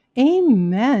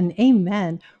Amen.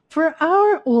 Amen. For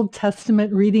our Old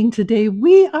Testament reading today,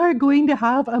 we are going to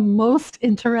have a most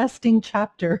interesting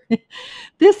chapter.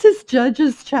 This is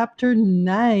Judges chapter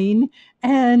 9,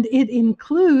 and it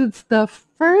includes the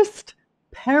first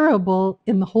parable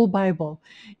in the whole Bible.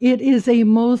 It is a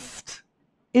most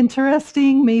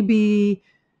interesting, maybe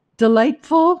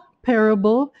delightful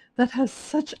parable that has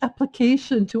such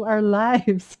application to our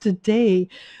lives today,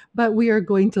 but we are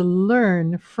going to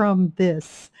learn from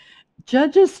this.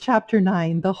 Judges chapter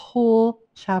 9, the whole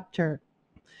chapter.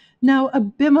 Now,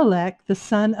 Abimelech, the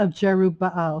son of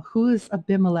Jerubbaal, who is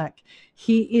Abimelech?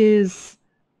 He is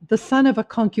the son of a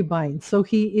concubine. So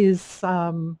he is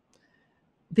the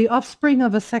offspring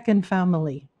of a second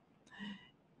family.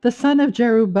 The son of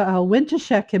Jerubbaal went to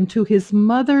Shechem to his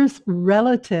mother's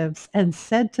relatives and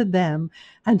said to them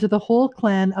and to the whole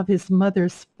clan of his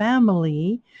mother's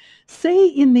family, say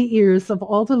in the ears of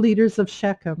all the leaders of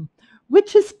Shechem,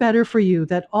 which is better for you,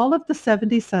 that all of the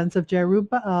 70 sons of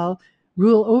Jerubbaal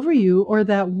rule over you, or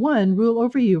that one rule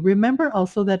over you? Remember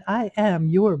also that I am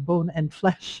your bone and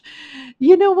flesh.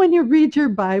 You know, when you read your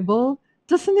Bible,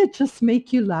 doesn't it just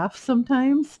make you laugh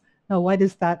sometimes? Now, why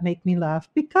does that make me laugh?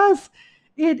 Because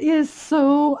it is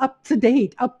so up to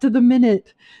date, up to the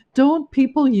minute. Don't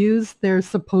people use their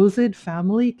supposed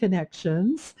family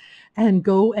connections and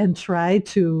go and try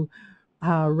to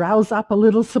rouse up a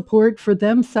little support for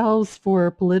themselves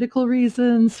for political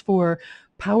reasons, for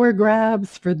power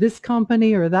grabs for this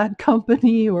company or that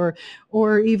company,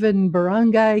 or even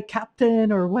barangay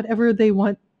captain or whatever they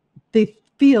want, they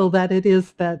feel that it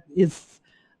is that is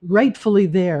rightfully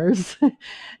theirs.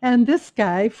 And this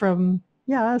guy from,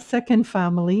 yeah, second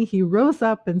family, he rose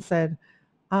up and said,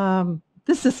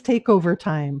 this is takeover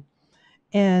time,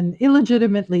 and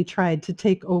illegitimately tried to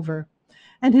take over.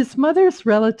 And his mother's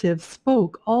relatives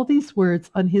spoke all these words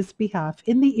on his behalf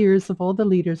in the ears of all the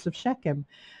leaders of Shechem,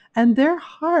 and their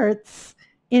hearts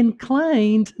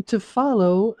inclined to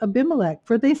follow Abimelech,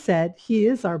 for they said, he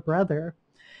is our brother.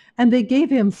 And they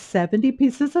gave him 70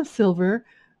 pieces of silver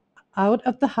out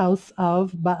of the house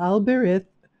of Baal-berith,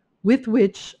 with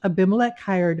which Abimelech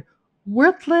hired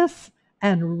worthless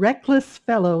and reckless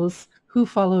fellows who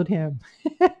followed him.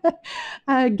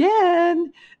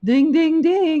 Again, ding, ding,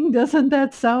 ding. Doesn't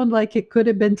that sound like it could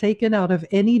have been taken out of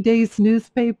any day's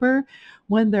newspaper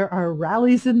when there are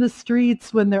rallies in the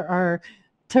streets, when there are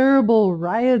terrible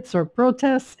riots or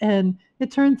protests? And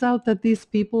it turns out that these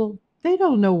people, they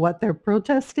don't know what they're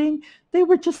protesting. They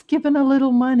were just given a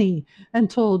little money and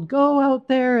told, go out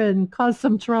there and cause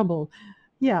some trouble.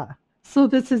 Yeah. So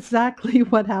that's exactly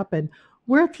what happened.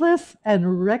 Worthless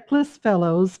and reckless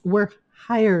fellows were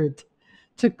hired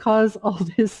to cause all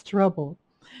this trouble.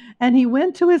 And he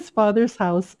went to his father's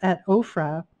house at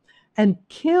Ophrah and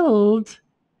killed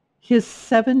his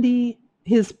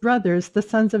brothers, the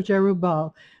sons of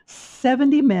Jerubbaal,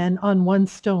 70 men on one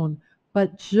stone.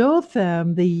 But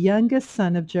Jotham, the youngest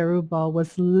son of Jerubbaal,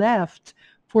 was left,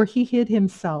 for he hid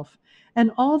himself.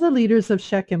 And all the leaders of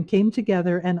Shechem came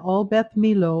together, and all Beth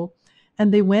Millo,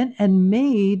 and they went and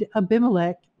made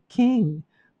Abimelech king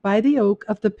by the oak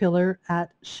of the pillar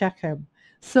at Shechem.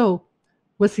 So,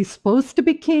 was he supposed to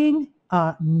be king?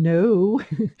 No.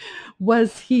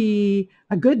 Was he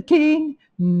a good king?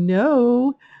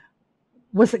 No.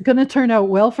 Was it going to turn out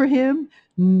well for him?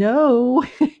 No.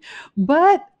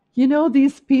 But, you know,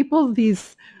 these people,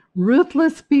 these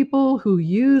ruthless people who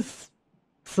use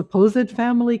supposed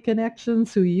family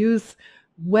connections, who use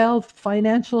wealth,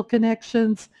 financial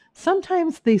connections,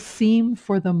 sometimes they seem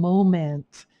for the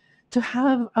moment to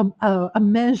have a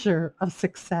measure of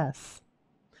success.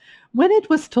 When it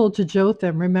was told to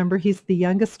Jotham, remember he's the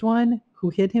youngest one who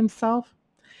hid himself,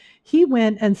 he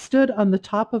went and stood on the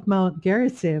top of Mount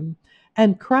Gerizim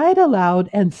and cried aloud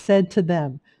and said to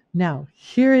them, now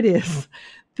here it is.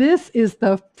 This is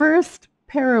the first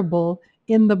parable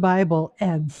in the Bible,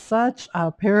 and such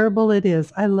a parable it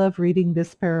is. I love reading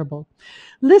this parable.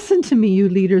 Listen to me, you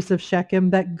leaders of Shechem,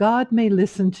 that God may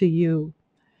listen to you.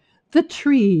 The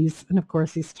trees, and of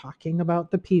course he's talking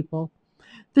about the people,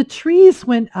 the trees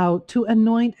went out to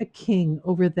anoint a king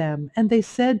over them, and they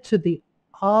said to the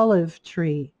olive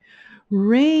tree,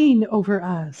 reign over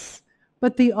us.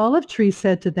 But the olive tree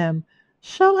said to them,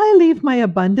 shall I leave my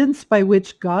abundance by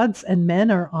which gods and men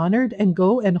are honored and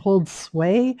go and hold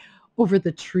sway over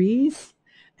the trees?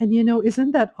 And you know,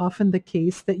 isn't that often the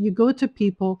case that you go to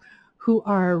people who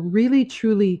are really,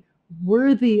 truly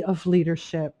worthy of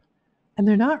leadership, and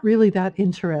they're not really that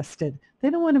interested. They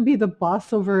don't want to be the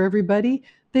boss over everybody.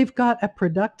 They've got a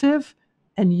productive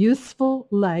and useful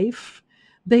life.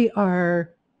 They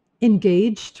are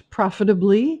engaged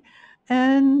profitably,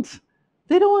 and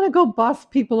They don't want to go boss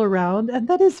people around, and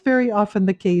that is very often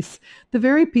the case. The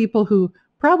very people who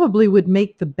probably would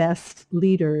make the best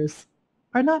leaders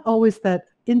are not always that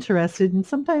interested, and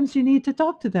sometimes you need to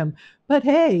talk to them. But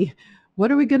hey, what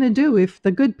are we going to do if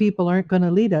the good people aren't going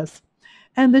to lead us?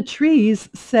 And the trees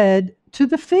said to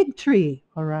the fig tree,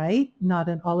 all right, not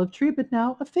an olive tree, but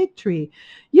now a fig tree,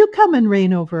 you come and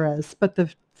reign over us. But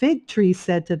the fig tree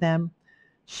said to them,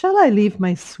 shall I leave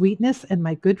my sweetness and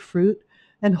my good fruit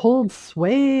and hold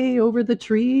sway over the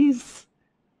trees?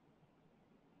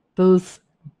 Those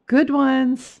good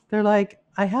ones, they're like,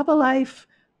 I have a life,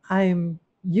 I'm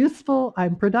useful,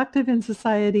 I'm productive in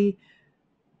society.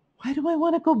 Why do I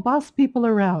want to go boss people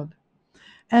around?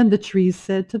 And the trees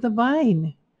said to the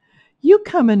vine, you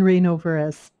come and reign over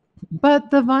us.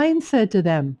 But the vine said to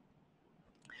them,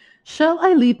 shall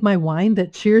I leave my wine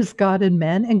that cheers God and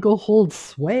men and go hold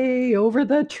sway over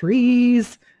the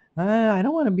trees? I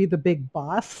don't want to be the big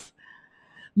boss.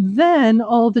 Then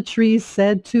all the trees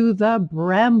said to the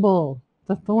bramble,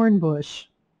 the thorn bush,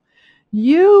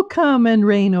 you come and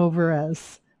reign over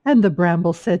us. And the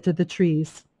bramble said to the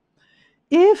trees,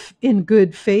 if in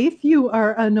good faith you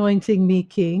are anointing me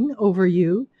king over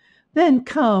you, then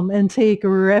come and take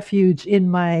refuge in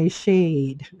my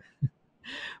shade.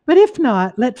 But if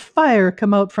not, let fire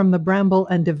come out from the bramble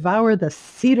and devour the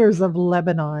cedars of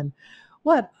Lebanon.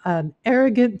 What an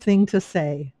arrogant thing to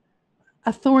say.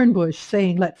 A thorn bush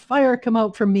saying, let fire come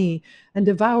out from me and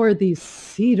devour these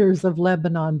cedars of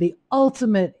Lebanon, the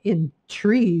ultimate in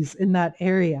trees in that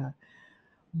area.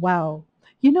 Wow.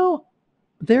 You know,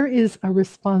 there is a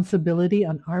responsibility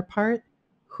on our part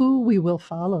who we will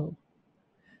follow.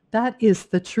 That is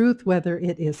the truth, whether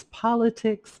it is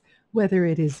politics, whether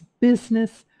it is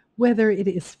business, whether it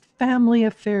is family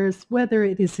affairs, whether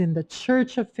it is in the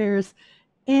church affairs,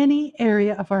 any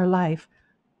area of our life.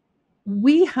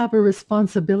 We have a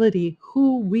responsibility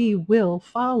who we will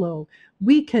follow.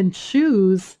 We can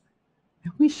choose,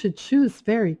 and we should choose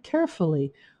very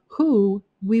carefully who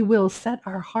we will set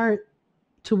our heart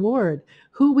toward,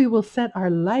 who we will set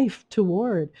our life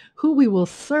toward, who we will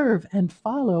serve and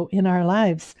follow in our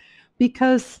lives.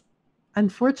 Because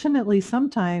unfortunately,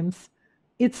 sometimes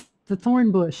it's the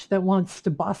thorn bush that wants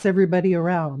to boss everybody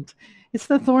around. It's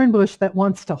the thorn bush that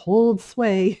wants to hold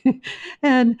sway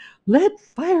and let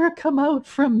fire come out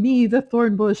from me, the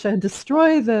thorn bush, and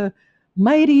destroy the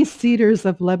mighty cedars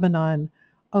of Lebanon.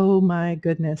 Oh my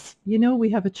goodness. You know, we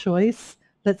have a choice.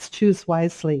 Let's choose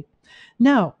wisely.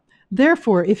 Now,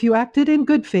 therefore, if you acted in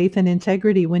good faith and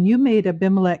integrity when you made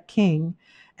Abimelech king,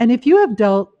 and if you have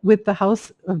dealt with the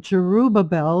house of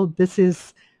Jerubbaal, this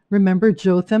is, remember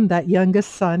Jotham, that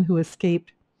youngest son who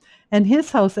escaped, and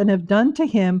his house, and have done to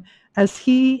him as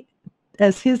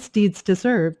his deeds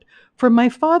deserved. For my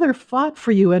father fought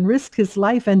for you and risked his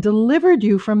life and delivered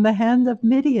you from the hand of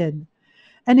Midian.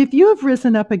 And if you have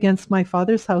risen up against my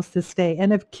father's house this day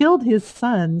and have killed his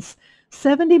sons,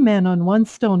 70 men on one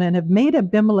stone, and have made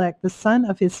Abimelech, the son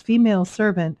of his female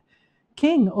servant,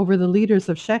 king over the leaders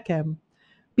of Shechem,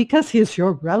 because he is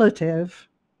your relative.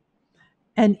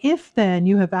 And if then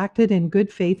you have acted in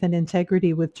good faith and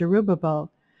integrity with Jerubbaal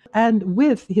and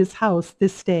with his house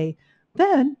this day,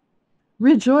 then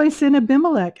rejoice in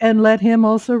Abimelech and let him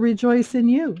also rejoice in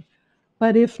you.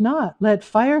 But if not, let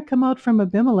fire come out from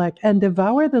Abimelech and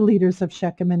devour the leaders of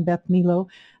Shechem and Beth Millo,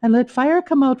 and let fire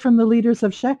come out from the leaders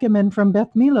of Shechem and from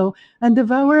Beth Millo and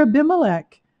devour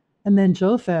Abimelech. And then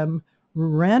Jotham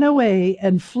ran away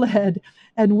and fled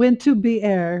and went to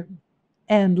Beer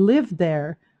and lived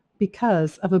there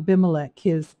because of Abimelech,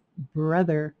 his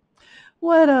brother.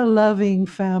 What a loving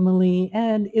family.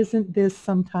 And isn't this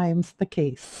sometimes the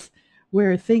case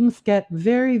where things get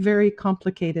very, very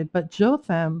complicated? But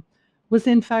Jotham was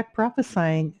in fact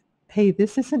prophesying, hey,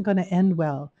 this isn't going to end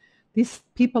well. These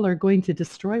people are going to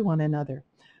destroy one another.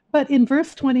 But in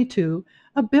verse 22,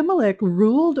 Abimelech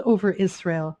ruled over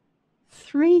Israel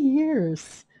 3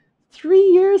 years. 3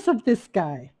 years of this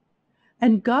guy.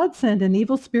 And God sent an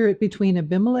evil spirit between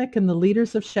Abimelech and the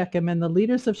leaders of Shechem, and the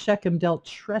leaders of Shechem dealt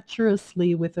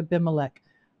treacherously with Abimelech.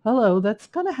 Hello, that's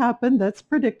going to happen. That's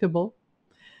predictable.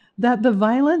 That the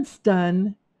violence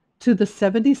done to the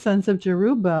 70 sons of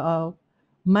Jerubbaal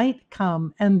might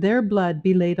come, and their blood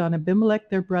be laid on Abimelech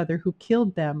their brother, who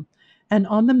killed them, and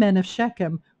on the men of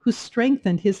Shechem, who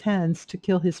strengthened his hands to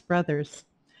kill his brothers.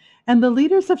 And the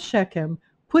leaders of Shechem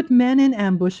put men in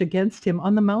ambush against him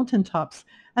on the mountaintops,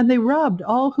 and they robbed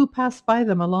all who passed by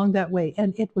them along that way,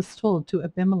 and it was told to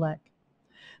Abimelech.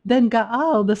 Then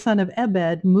Gaal, the son of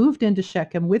Ebed, moved into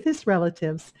Shechem with his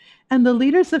relatives, and the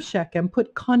leaders of Shechem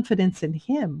put confidence in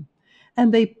him,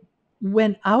 and they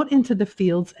went out into the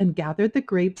fields and gathered the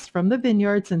grapes from the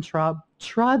vineyards and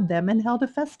trod them and held a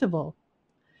festival.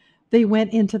 They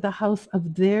went into the house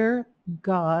of their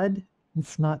God,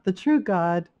 it's not the true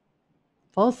God,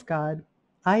 false God,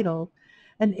 idol,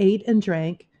 and ate and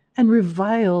drank and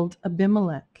reviled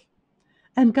Abimelech.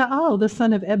 And Gaal the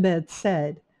son of Ebed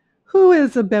said, Who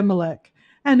is Abimelech?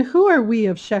 And who are we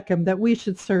of Shechem that we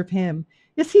should serve him?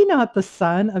 Is he not the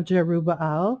son of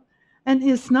Jerubbaal? And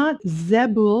is not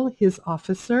Zebul his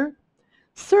officer?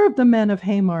 Serve the men of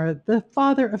Hamor, the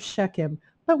father of Shechem,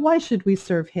 but why should we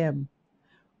serve him?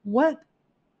 What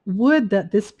would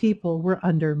that this people were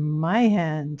under my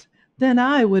hand. Then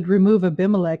I would remove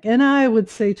Abimelech, and I would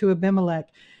say to Abimelech,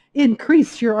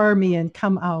 Increase your army and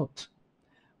come out.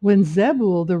 When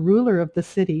Zebul, the ruler of the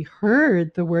city,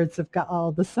 heard the words of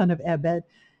Gaal, the son of Ebed,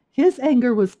 his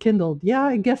anger was kindled. Yeah,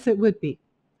 I guess it would be.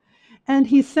 And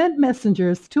he sent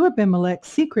messengers to Abimelech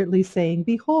secretly, saying,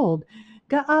 Behold,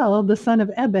 Gaal, the son of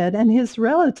Ebed, and his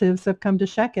relatives have come to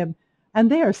Shechem,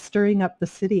 and they are stirring up the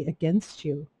city against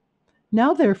you.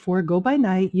 Now therefore go by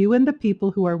night, you and the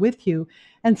people who are with you,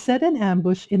 and set an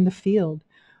ambush in the field.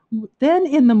 Then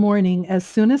in the morning, as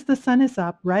soon as the sun is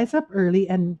up, rise up early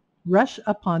and rush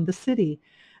upon the city.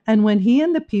 And when he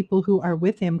and the people who are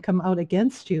with him come out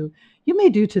against you, you may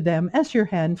do to them as your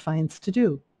hand finds to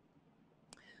do.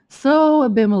 So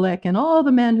Abimelech and all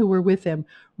the men who were with him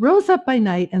rose up by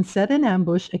night and set an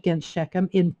ambush against Shechem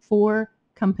in 4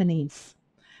 companies.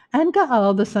 And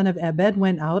Gaal the son of Ebed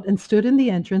went out and stood in the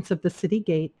entrance of the city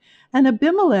gate, and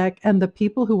Abimelech and the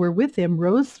people who were with him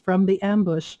rose from the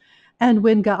ambush. And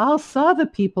when Gaal saw the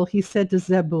people, he said to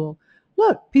Zebul,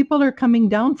 Look, people are coming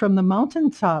down from the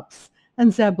mountain tops.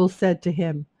 And Zebul said to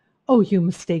him, Oh, you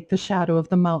mistake the shadow of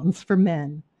the mountains for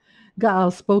men.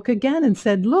 Gaal spoke again and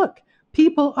said, Look,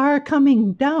 people are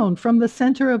coming down from the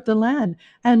center of the land,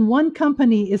 and one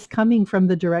company is coming from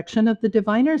the direction of the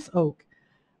diviner's oak.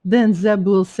 Then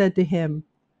Zebul said to him,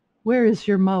 Where is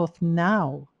your mouth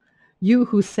now? You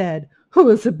who said, Who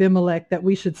is Abimelech that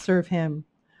we should serve him?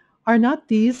 Are not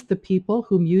these the people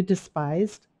whom you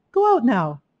despised? Go out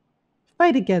now,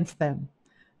 fight against them.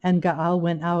 And Gaal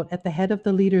went out at the head of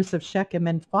the leaders of Shechem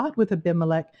and fought with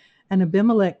Abimelech, and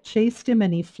Abimelech chased him,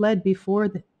 and he fled before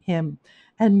him,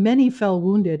 and many fell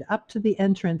wounded up to the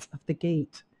entrance of the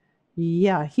gate.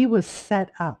 Yeah, he was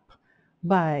set up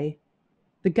by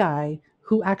the guy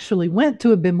who actually went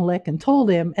to Abimelech and told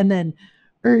him and then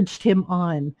urged him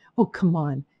on. Oh, come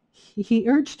on. He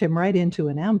urged him right into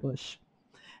an ambush.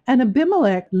 And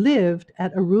Abimelech lived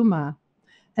at Arumah,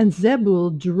 and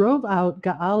Zebul drove out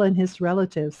Gaal and his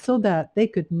relatives so that they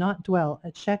could not dwell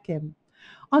at Shechem.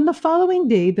 On the following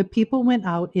day, the people went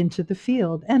out into the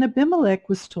field, and Abimelech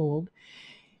was told.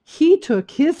 He took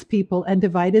his people and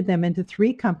divided them into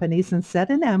 3 companies and set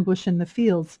an ambush in the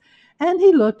fields. And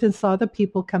he looked and saw the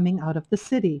people coming out of the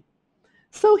city.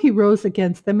 So he rose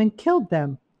against them and killed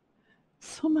them.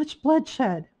 So much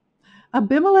bloodshed.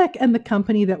 Abimelech and the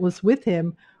company that was with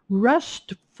him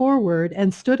rushed forward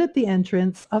and stood at the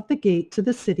entrance of the gate to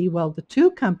the city, while the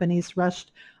 2 companies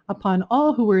rushed upon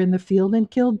all who were in the field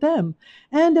and killed them.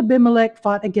 And Abimelech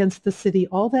fought against the city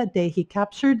all that day. He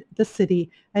captured the city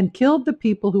and killed the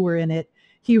people who were in it.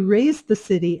 He razed the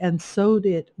city and sowed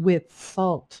it with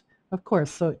salt, of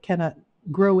course, so it cannot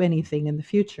grow anything in the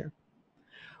future.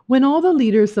 When all the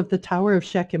leaders of the Tower of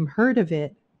Shechem heard of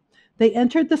it, they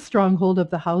entered the stronghold of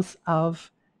the house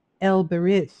of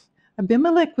El-Berith.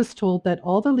 Abimelech was told that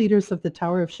all the leaders of the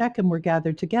Tower of Shechem were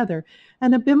gathered together,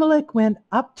 and Abimelech went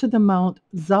up to the Mount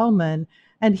Zalmon,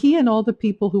 and he and all the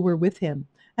people who were with him.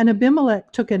 And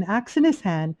Abimelech took an axe in his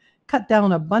hand, cut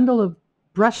down a bundle of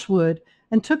brushwood,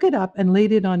 and took it up and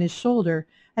laid it on his shoulder.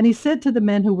 And he said to the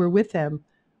men who were with him,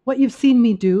 What you've seen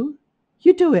me do,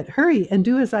 you do it. Hurry and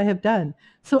do as I have done.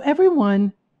 So every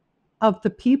one of the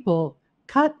people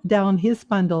cut down his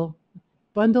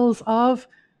bundles of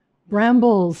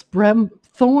brambles,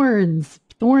 thorns,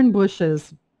 thorn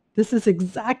bushes. This is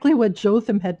exactly what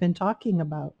Jotham had been talking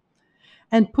about.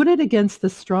 And put it against the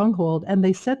stronghold, and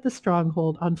they set the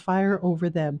stronghold on fire over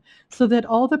them, so that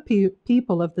all the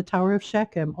people of the Tower of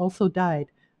Shechem also died,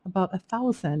 about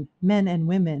 1,000 men and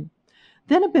women.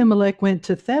 Then Abimelech went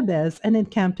to Thebez and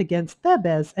encamped against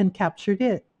Thebez and captured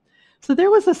it. So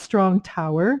there was a strong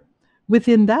tower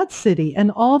within that city,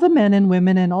 and all the men and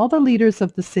women and all the leaders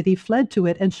of the city fled to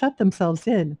it and shut themselves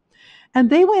in. And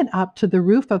they went up to the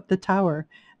roof of the tower.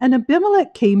 And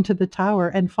Abimelech came to the tower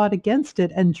and fought against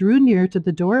it and drew near to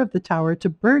the door of the tower to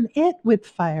burn it with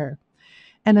fire.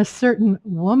 And a certain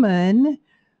woman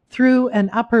threw an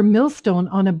upper millstone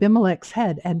on Abimelech's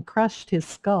head and crushed his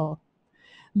skull.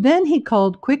 Then he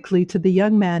called quickly to the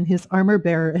young man, his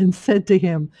armor-bearer, and said to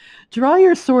him, "Draw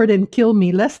your sword and kill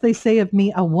me, lest they say of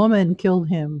me, 'A woman killed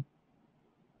him.'"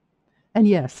 And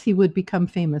yes, he would become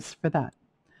famous for that.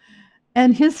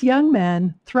 And his young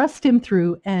man thrust him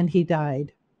through, and he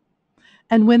died.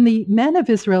 And when the men of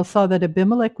Israel saw that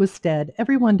Abimelech was dead,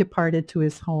 everyone departed to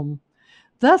his home.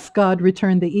 Thus God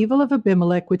returned the evil of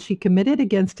Abimelech, which he committed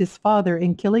against his father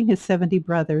in killing his 70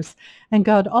 brothers. And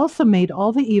God also made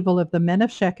all the evil of the men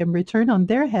of Shechem return on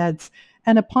their heads,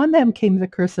 and upon them came the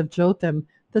curse of Jotham,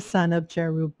 the son of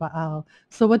Jerubbaal.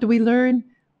 So what do we learn?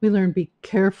 We learn, be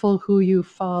careful who you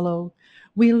follow.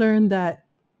 We learn that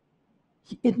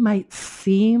it might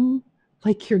seem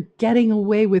like you're getting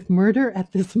away with murder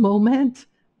at this moment,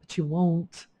 but you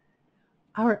won't.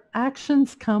 Our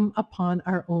actions come upon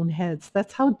our own heads.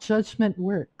 That's how judgment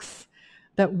works.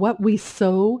 That what we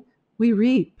sow, we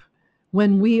reap.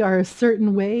 When we are a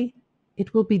certain way,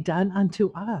 it will be done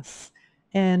unto us.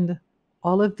 And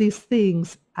all of these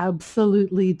things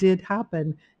absolutely did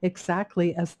happen,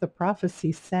 exactly as the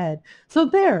prophecy said. So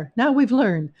there, now we've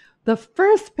learned the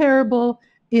first parable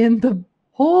in the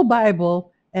whole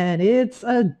Bible, and it's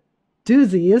a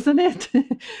doozy, isn't it?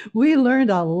 We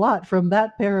learned a lot from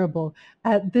that parable.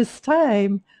 At this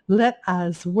time, let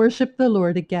us worship the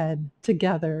Lord again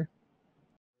together.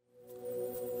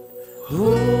 Oh,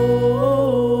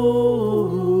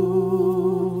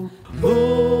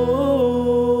 oh,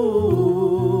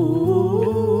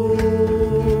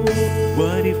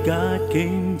 what if God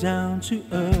came down to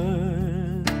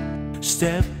earth,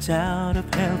 stepped out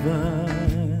of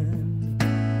heaven,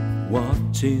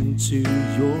 walked into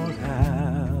your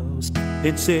house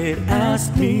and said,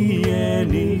 "Ask me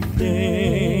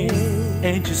anything,"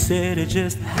 and you said, "I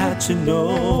just had to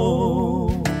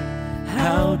know,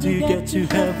 how do you get to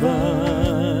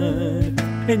heaven?"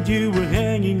 And you were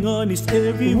hanging on his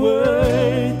every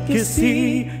word, 'cause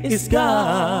he is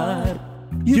God.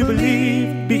 You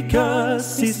believe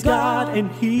because he's God, and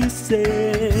he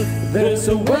said, "There's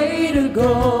a way to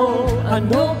go,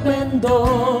 an open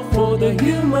door for the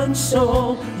human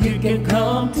soul. You can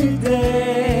come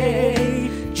today.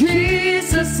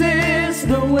 Jesus is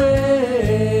the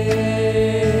way.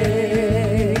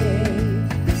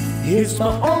 He's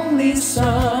my only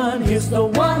son, he's the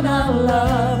one I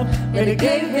love, and I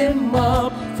gave him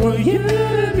up for you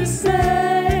to be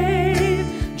saved.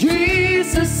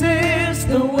 Jesus is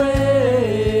the way."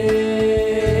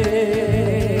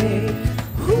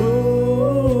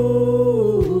 Ooh,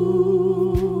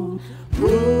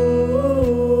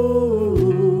 ooh.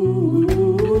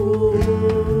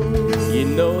 You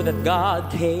know that God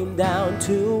came down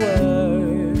to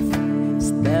earth,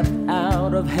 stepped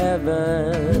out of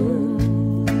heaven,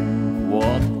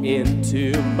 walked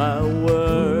into my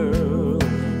world,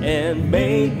 and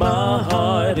made my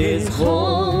heart his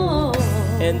home.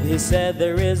 And he said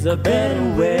there is a better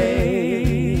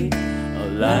way, a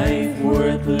life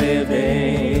worth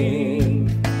living.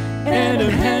 And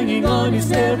I'm hanging on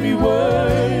his every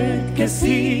word, 'cause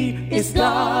he is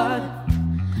God.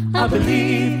 I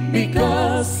believe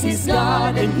because he's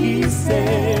God, and he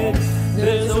said,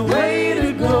 "There's a way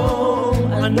to go,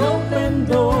 an open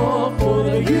door for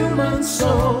the human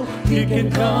soul. You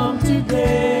can come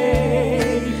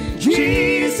today.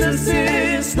 Jesus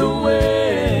is the way.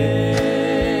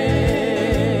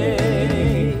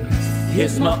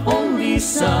 He's my only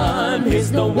son,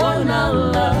 he's the one I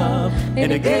love,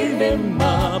 and I gave him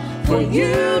up for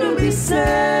you to be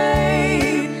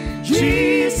saved.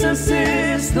 Jesus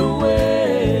is the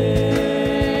way.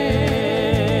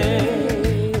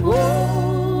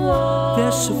 Whoa,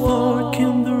 there's a fork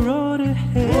in the road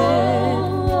ahead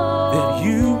that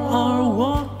you are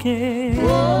walking.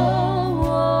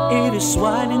 It is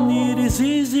wide and it is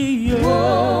easier,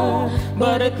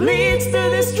 but it leads to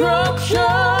destruction.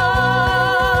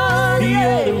 The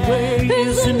other way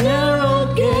is a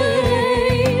narrow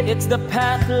gate, it's the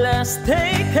path less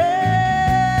taken.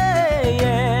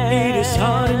 It is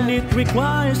hard and it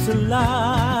requires a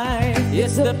life,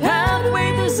 it's the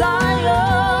pathway to Zion.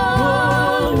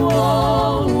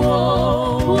 Whoa,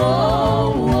 whoa,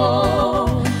 whoa,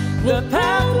 whoa. The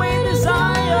pathway to Zion.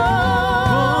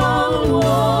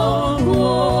 Whoa,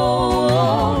 whoa,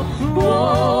 whoa,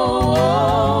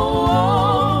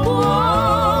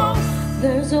 whoa.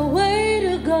 There's a way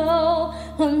to go,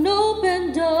 an open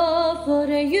door for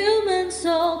the human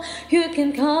soul. You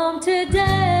can come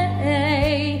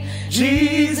today.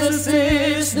 Jesus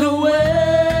is the way.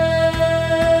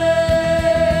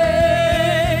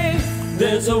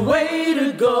 There's a way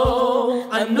to go,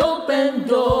 an open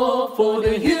door for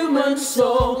the human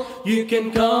soul. You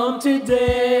can come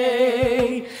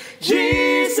today.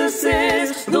 Jesus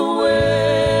is the way.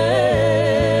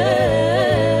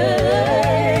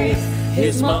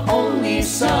 He's my only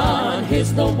son,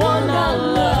 he's the one I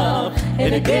love,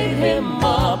 and I gave him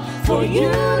up for you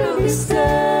to be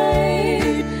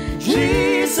saved.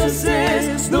 Jesus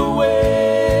is the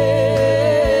way.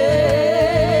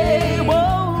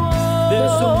 Whoa,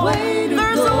 there's a way to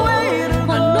go,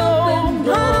 an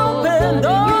open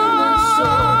door,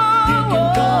 you can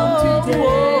come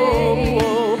today.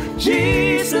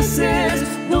 Jesus is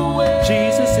the way.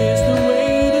 Jesus is the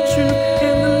way, the truth,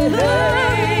 and the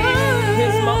life.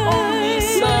 He's my only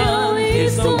son,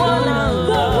 he's the one I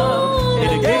love,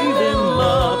 and I gave him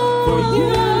up for you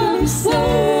to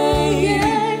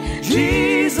say.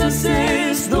 Jesus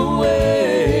is the way.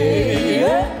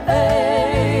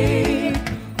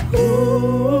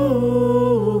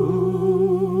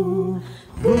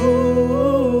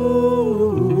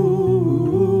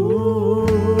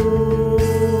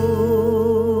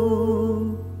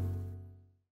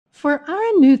 For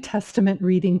our New Testament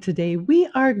reading today, we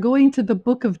are going to the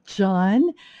book of John,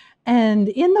 and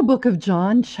in the book of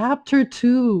John, chapter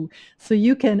 2. So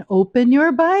you can open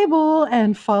your Bible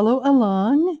and follow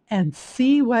along and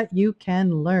see what you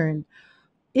can learn.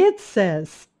 It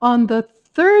says, on the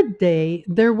third day,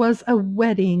 there was a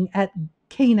wedding at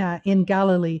Cana in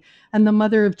Galilee, and the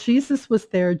mother of Jesus was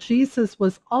there. Jesus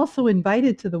was also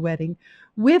invited to the wedding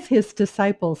with his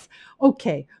disciples.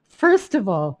 Okay, first of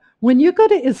all, when you go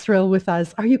to Israel with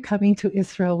us, are you coming to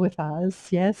Israel with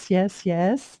us? Yes, yes,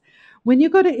 yes. When you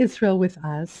go to Israel with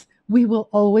us, we will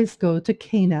always go to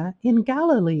Cana in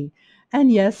Galilee.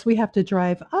 And yes, we have to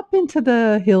drive up into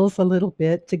the hills a little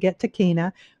bit to get to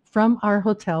Cana from our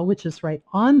hotel, which is right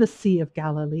on the Sea of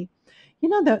Galilee. You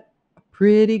know that a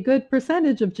pretty good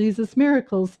percentage of Jesus'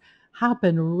 miracles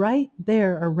happen right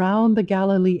there around the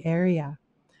Galilee area.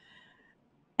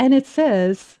 And it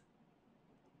says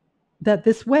that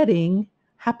this wedding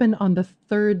happened on the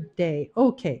third day.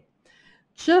 Okay,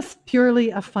 just purely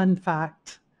a fun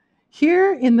fact.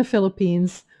 Here in the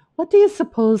Philippines, what do you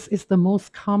suppose is the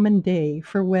most common day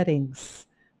for weddings?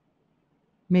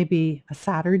 Maybe a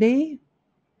Saturday?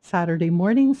 Saturday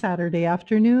morning, Saturday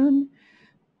afternoon?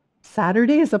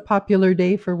 Saturday is a popular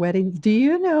day for weddings. Do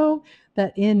you know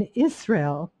that in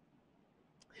Israel,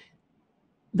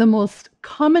 the most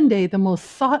common day, the most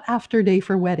sought after day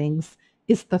for weddings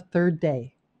is the third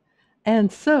day?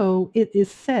 And so it is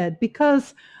said,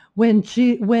 because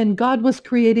when God was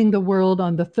creating the world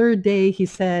on the third day, he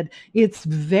said, it's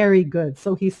very good.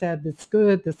 So he said, it's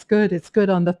good, it's good, it's good.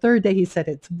 On the third day, he said,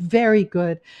 it's very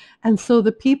good. And so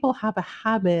the people have a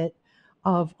habit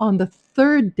of, on the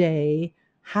third day,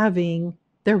 having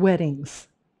their weddings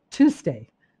Tuesday.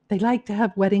 They like to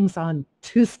have weddings on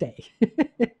Tuesday.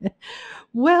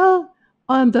 Well,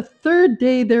 on the third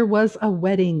day, there was a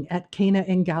wedding at Cana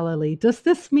in Galilee. Does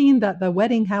this mean that the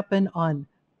wedding happened on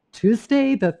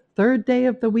Tuesday, the third day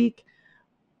of the week?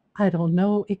 I don't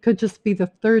know. It could just be the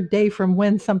third day from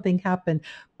when something happened.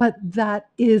 But that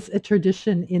is a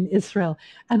tradition in Israel.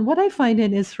 And what I find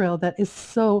in Israel that is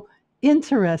so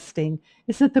interesting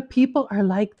is that the people are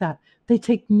like that. They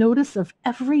take notice of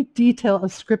every detail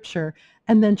of Scripture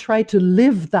and then try to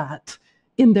live that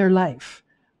in their life.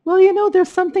 Well, you know, there's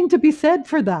something to be said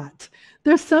for that.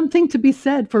 There's something to be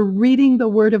said for reading the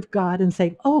Word of God and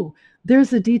saying, oh,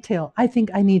 there's a detail. I think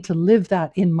I need to live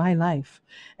that in my life.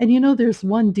 And you know, there's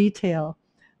one detail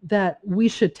that we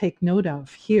should take note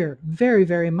of here, very,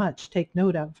 very much take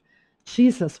note of.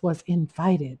 Jesus was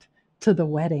invited to the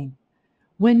wedding.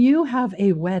 When you have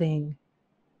a wedding,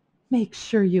 make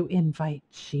sure you invite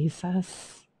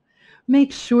Jesus.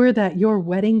 Make sure that your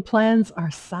wedding plans are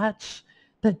such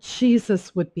that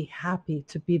Jesus would be happy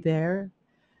to be there,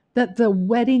 that the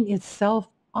wedding itself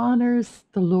honors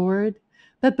the Lord,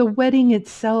 that the wedding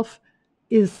itself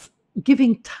is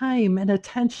giving time and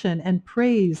attention and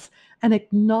praise and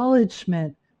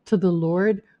acknowledgement to the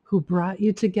Lord who brought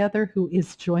you together, who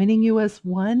is joining you as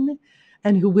one,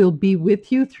 and who will be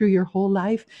with you through your whole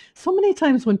life. So many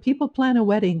times when people plan a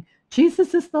wedding,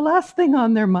 Jesus is the last thing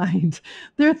on their mind.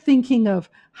 They're thinking of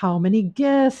how many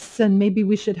guests, and maybe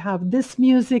we should have this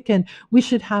music, and we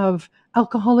should have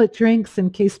alcoholic drinks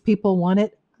in case people want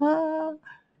it.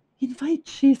 Invite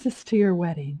Jesus to your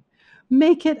wedding.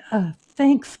 Make it a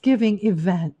Thanksgiving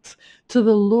event to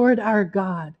the Lord our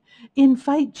God.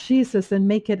 Invite Jesus and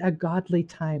make it a godly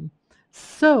time.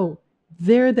 So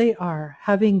there they are,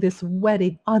 having this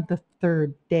wedding on the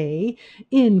third day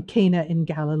in Cana in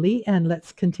Galilee. And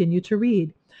let's continue to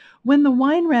read. When the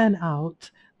wine ran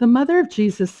out, the mother of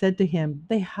Jesus said to him,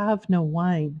 "They have no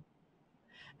wine."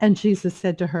 And Jesus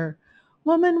said to her,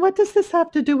 "Woman, what does this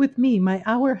have to do with me? My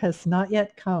hour has not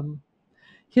yet come."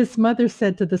 His mother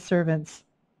said to the servants,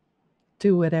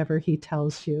 "Do whatever he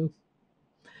tells you."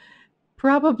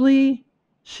 Probably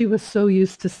she was so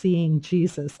used to seeing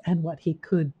Jesus and what he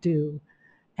could do.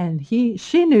 And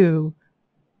she knew,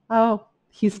 oh,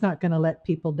 he's not going to let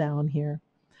people down here.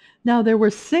 Now there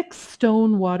were 6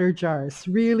 stone water jars,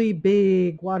 really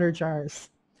big water jars,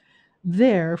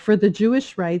 there for the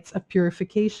Jewish rites of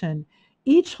purification,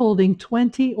 each holding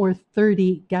 20 or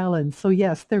 30 gallons. So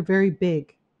yes, they're very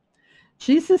big.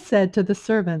 Jesus said to the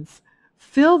servants,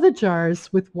 "Fill the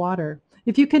jars with water."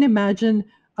 If you can imagine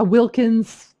a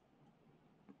Wilkins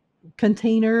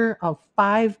container of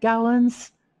 5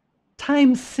 gallons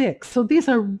times 6. So these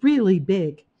are really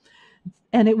big,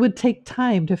 and it would take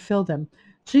time to fill them.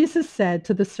 Jesus said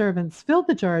to the servants, "Fill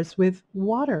the jars with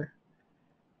water."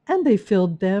 And they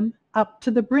filled them up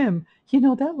to the brim.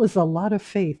 That was a lot of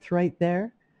faith right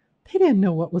there. They didn't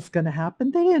know what was going to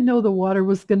happen. They didn't know the water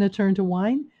was going to turn to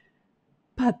wine,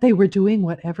 but they were doing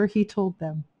whatever he told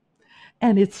them.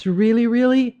 And it's really,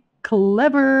 really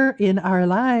clever in our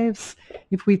lives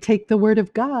if we take the word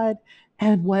of God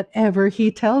and whatever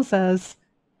he tells us,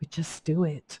 we just do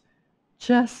it.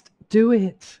 Just do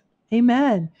it.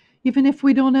 Amen. Even if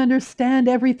we don't understand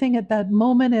everything at that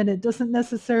moment and it doesn't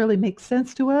necessarily make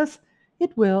sense to us,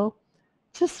 it will.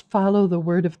 Just follow the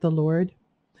word of the Lord.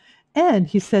 And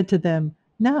he said to them,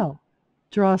 "Now,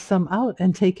 draw some out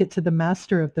and take it to the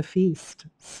master of the feast."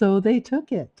 So they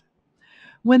took it.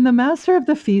 When the master of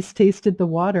the feast tasted the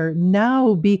water,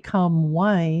 now become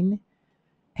wine,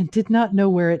 and did not know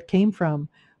where it came from,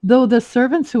 though the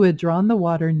servants who had drawn the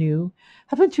water knew.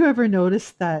 Haven't you ever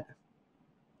noticed that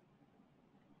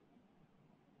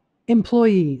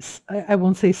employees, I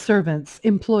won't say servants,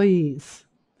 employees,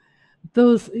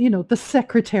 those, the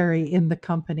secretary in the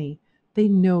company, they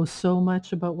know so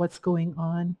much about what's going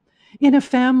on. In a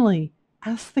family,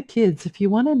 ask the kids. If you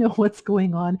want to know what's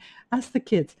going on, ask the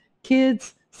kids.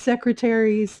 Kids,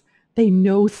 secretaries, they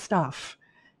know stuff.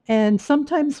 And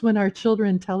sometimes when our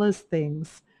children tell us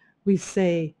things, we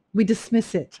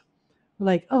dismiss it. We're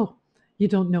like, "Oh, you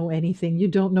don't know anything. You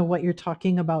don't know what you're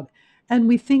talking about." And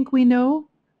we think we know.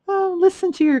 Well,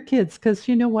 listen to your kids, because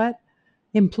you know what?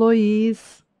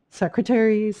 Employees,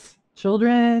 secretaries,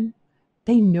 children,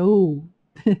 they know.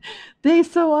 They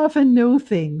so often know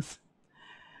things.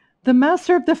 The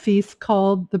master of the feast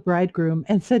called the bridegroom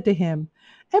and said to him,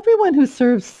 Everyone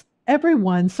serves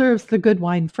the good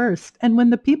wine first, and when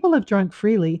the people have drunk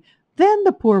freely, then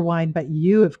the poor wine, but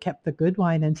you have kept the good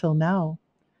wine until now."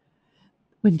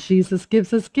 When Jesus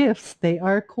gives us gifts, they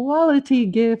are quality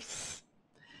gifts.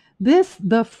 This,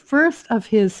 the first of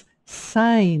his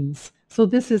signs. So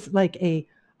this is like a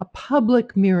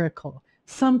public miracle,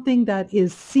 something that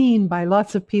is seen by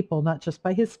lots of people, not just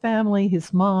by his family,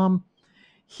 his mom.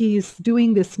 He's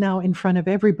doing this now in front of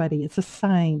everybody. It's a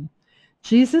sign.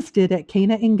 Jesus did at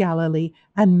Cana in Galilee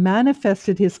and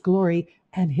manifested his glory,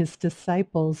 and his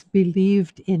disciples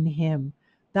believed in him.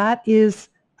 That is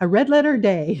a red letter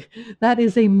day. That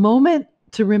is a moment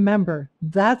to remember.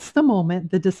 That's the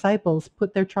moment the disciples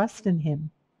put their trust in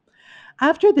him.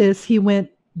 After this, he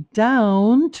went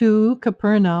down to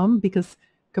Capernaum, because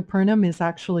Capernaum is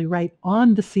actually right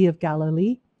on the Sea of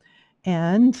Galilee,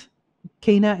 and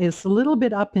Cana is a little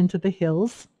bit up into the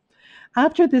hills.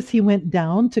 After this, he went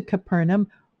down to Capernaum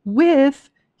with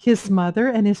his mother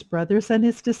and his brothers and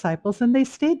his disciples, and they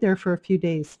stayed there for a few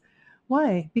days.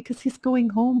 Why? Because he's going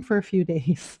home for a few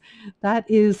days. That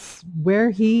is where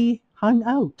he hung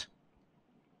out.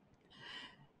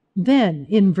 Then,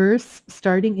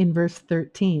 starting in verse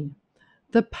 13,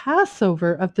 the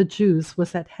Passover of the Jews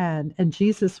was at hand, and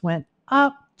Jesus went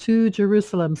up to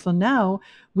Jerusalem. So now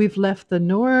we've left the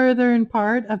northern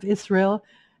part of Israel,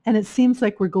 and it seems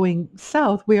like we're going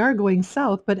south. We are going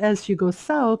south, but as you go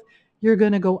south, you're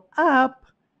going to go up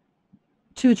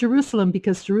to Jerusalem,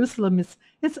 because Jerusalem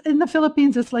it's in the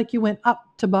Philippines. It's like you went up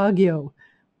to Baguio,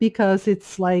 because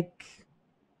it's like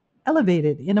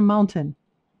elevated in a mountain.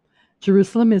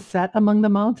 Jerusalem is set among the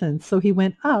mountains. So he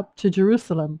went up to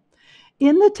Jerusalem.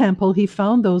 In the temple, he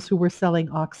found those who were selling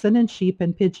oxen and sheep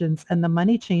and pigeons, and the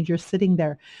money changers sitting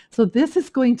there. So this is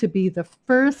going to be the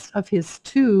first of his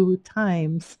 2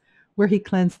 times where he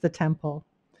cleansed the temple.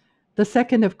 The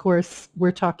second, of course,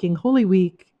 we're talking Holy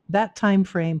Week, that time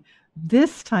frame.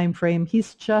 This time frame,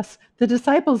 the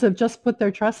disciples have just put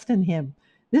their trust in him.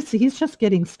 He's just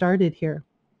getting started here.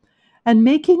 And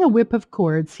making a whip of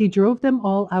cords, he drove them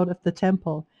all out of the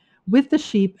temple with the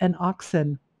sheep and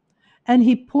oxen. And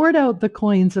he poured out the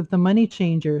coins of the money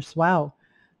changers. Wow.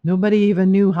 Nobody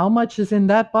even knew how much is in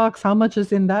that box, how much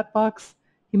is in that box.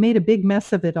 He made a big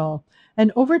mess of it all.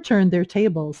 and overturned their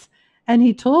tables. And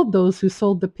he told those who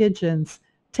sold the pigeons,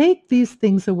 "Take these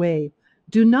things away.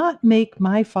 Do not make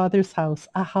my Father's house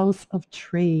a house of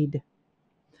trade."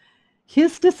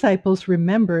 His disciples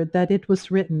remembered that it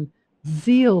was written,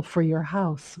 "Zeal for your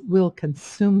house will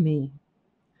consume me."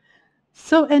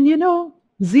 So, and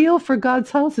zeal for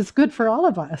God's house is good for all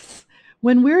of us.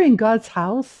 When we're in God's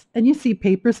house and you see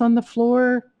papers on the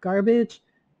floor, garbage,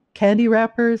 candy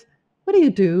wrappers, what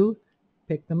do?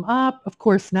 Pick them up. Of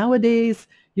course, nowadays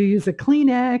you use a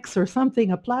Kleenex or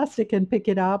something, a plastic, and pick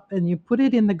it up and you put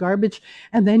it in the garbage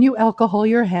and then you alcohol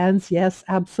your hands. Yes,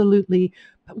 absolutely.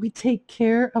 But we take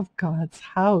care of God's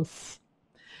house.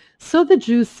 So the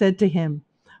Jews said to him,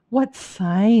 "What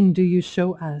sign do you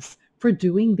show us for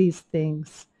doing these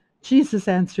things?" Jesus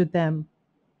answered them,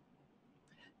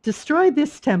 "Destroy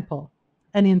this temple,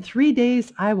 and in 3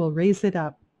 days I will raise it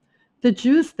up." The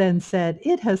Jews then said,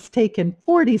 "It has taken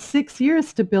 46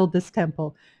 years to build this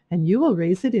temple, and you will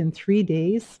raise it in 3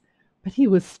 days?" But he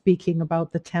was speaking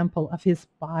about the temple of his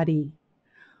body.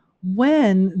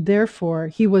 When, therefore,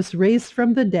 he was raised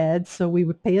from the dead, so we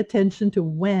would pay attention to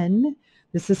when.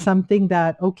 This is something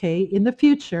that, okay, in the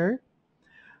future,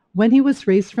 when he was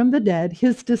raised from the dead,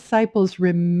 his disciples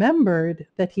remembered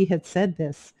that he had said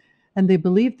this, and they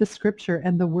believed the scripture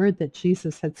and the word that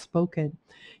Jesus had spoken.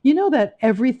 You know that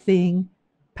everything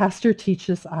pastor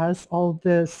teaches us, all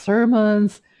the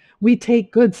sermons, we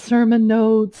take good sermon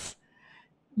notes.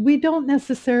 We don't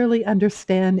necessarily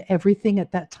understand everything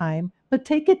at that time, but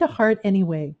take it to heart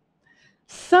anyway.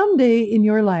 Someday in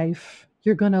your life,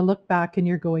 you're going to look back and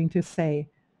you're going to say,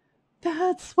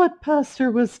 "That's what Pastor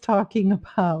was talking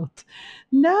about.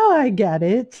 Now I get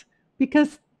it,"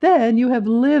 because then you have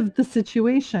lived the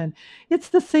situation. It's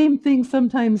the same thing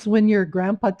sometimes when your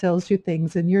grandpa tells you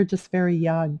things and you're just very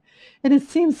young. And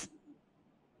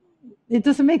it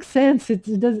doesn't make sense.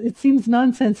 It seems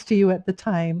nonsense to you at the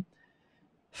time.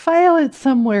 File it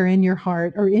somewhere in your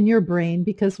heart or in your brain,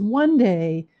 because one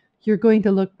day you're going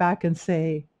to look back and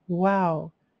say,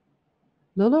 "Wow,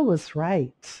 Lola was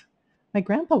right. My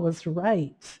grandpa was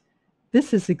right.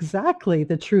 This is exactly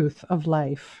the truth of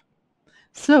life."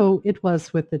 So it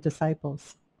was with the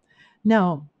disciples.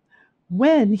 Now,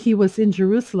 when he was in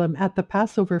Jerusalem at the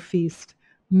Passover feast,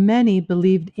 many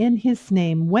believed in his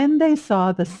name when they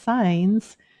saw the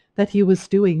signs that he was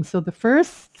doing. So the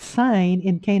first sign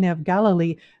in Cana of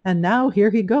Galilee, and now here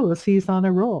he goes, he's on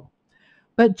a roll.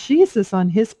 But Jesus, on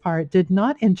his part, did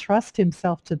not entrust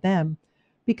himself to them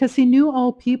because he knew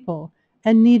all people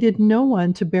and needed no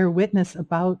one to bear witness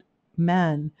about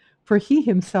man, for he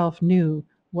himself knew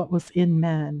what was in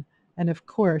man. And of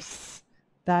course,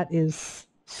 that is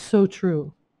so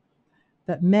true,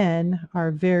 that men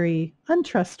are very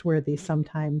untrustworthy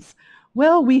sometimes.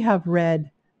 Well, we have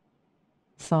read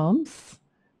Psalms,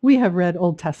 we have read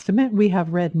Old Testament, we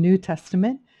have read New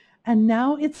Testament, and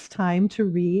now it's time to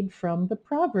read from the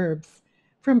Proverbs.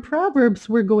 From Proverbs,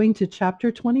 we're going to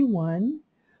chapter 21,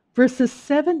 verses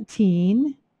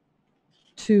 17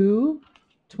 to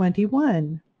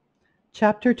 21.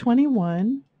 Chapter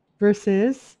 21,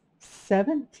 verses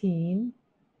 17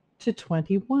 to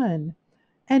 21.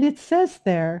 And it says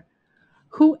there,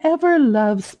 "Whoever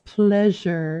loves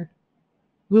pleasure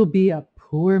will be a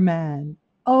poor man."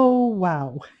 Oh,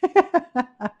 wow.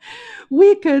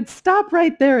 We could stop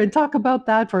right there and talk about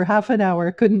that for half an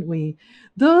hour, couldn't we?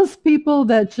 Those people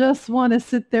that just want to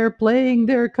sit there playing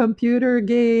their computer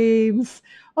games.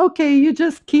 Okay, you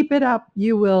just keep it up.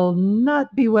 You will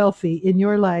not be wealthy in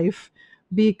your life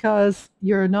because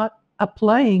you're not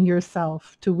applying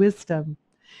yourself to wisdom.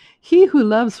 He who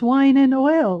loves wine and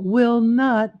oil will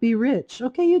not be rich.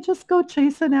 Okay, you just go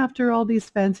chasing after all these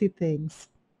fancy things.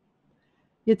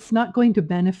 It's not going to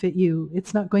benefit you.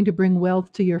 It's not going to bring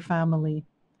wealth to your family.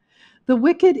 The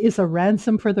wicked is a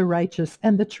ransom for the righteous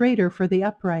and the traitor for the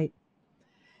upright.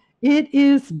 It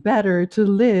is better to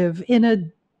live in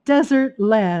a desert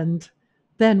land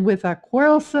than with a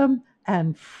quarrelsome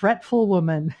and fretful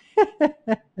woman.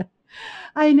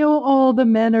 I know all the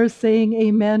men are saying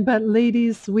amen, but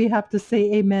ladies, we have to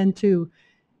say amen too.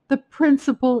 The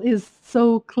principle is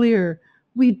so clear.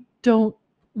 We don't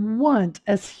want,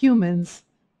 as humans,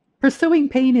 pursuing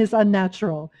pain is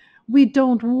unnatural. We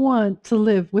don't want to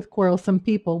live with quarrelsome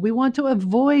people. We want to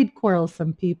avoid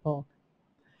quarrelsome people.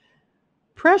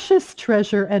 Precious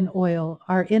treasure and oil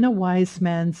are in a wise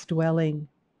man's dwelling,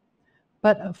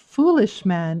 but a foolish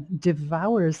man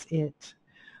devours it.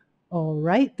 All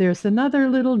right, there's another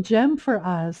little gem for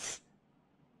us.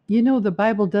 You know, the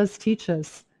Bible does teach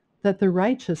us that the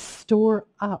righteous store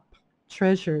up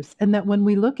treasures, and that when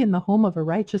we look in the home of a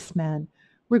righteous man,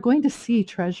 we're going to see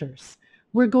treasures.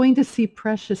 we're going to see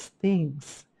precious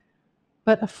things.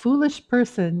 But a foolish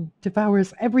person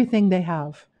devours everything they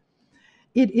have.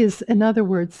 It is, in other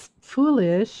words,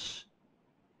 foolish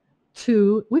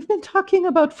to, we've been talking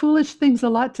about foolish things a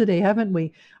lot today, haven't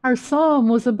we? Our psalm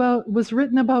was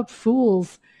written about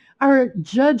fools. Our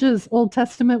Judges Old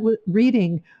Testament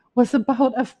reading was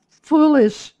about a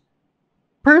foolish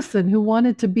person who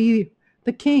wanted to be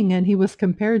the king, and he was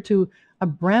compared to a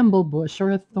bramble bush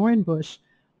or a thorn bush.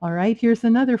 All right, here's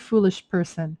another foolish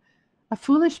person. A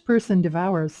foolish person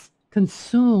devours,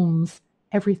 consumes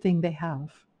everything they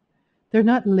have. They're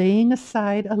not laying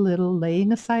aside a little,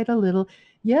 laying aside a little.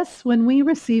 Yes, when we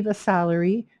receive a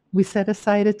salary, we set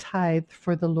aside a tithe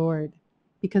for the Lord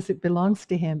because it belongs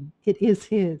to him. It is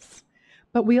his.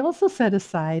 But we also set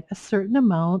aside a certain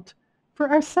amount for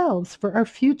ourselves, for our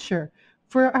future,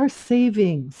 for our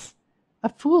savings. A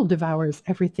fool devours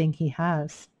everything he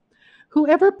has.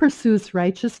 Whoever pursues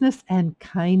righteousness and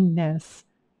kindness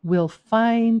will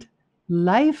find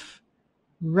life,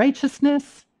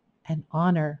 righteousness, and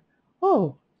honor.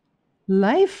 Oh,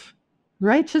 life,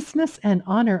 righteousness, and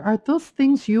honor. Are those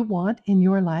things you want in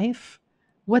your life?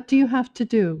 What do you have to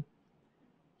do?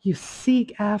 You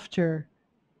seek after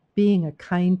being a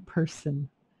kind person.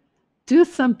 Do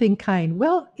something kind.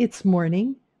 Well, it's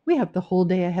morning. We have the whole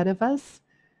day ahead of us.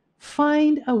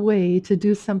 Find a way to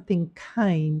do something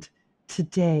kind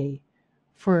today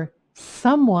for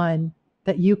someone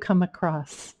that you come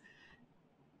across.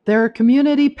 There are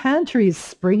community pantries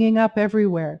springing up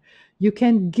everywhere. You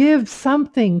can give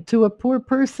something to a poor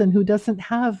person who doesn't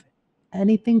have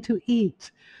anything to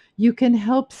eat. You can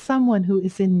help someone who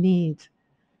is in need.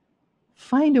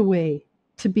 Find a way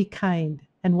to be kind.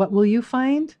 And what will you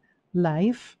find?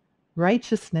 Life,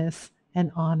 righteousness,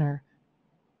 and honor.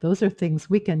 Those are things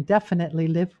we can definitely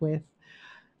live with.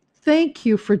 Thank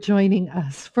you for joining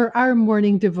us for our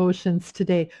morning devotions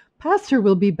today. Pastor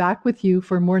will be back with you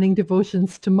for morning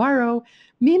devotions tomorrow.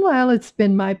 Meanwhile, it's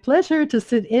been my pleasure to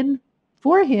sit in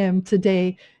for him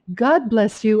today. God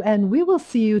bless you, and we will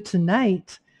see you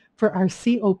tonight for our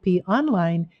COP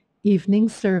online evening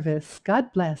service.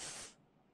 God bless.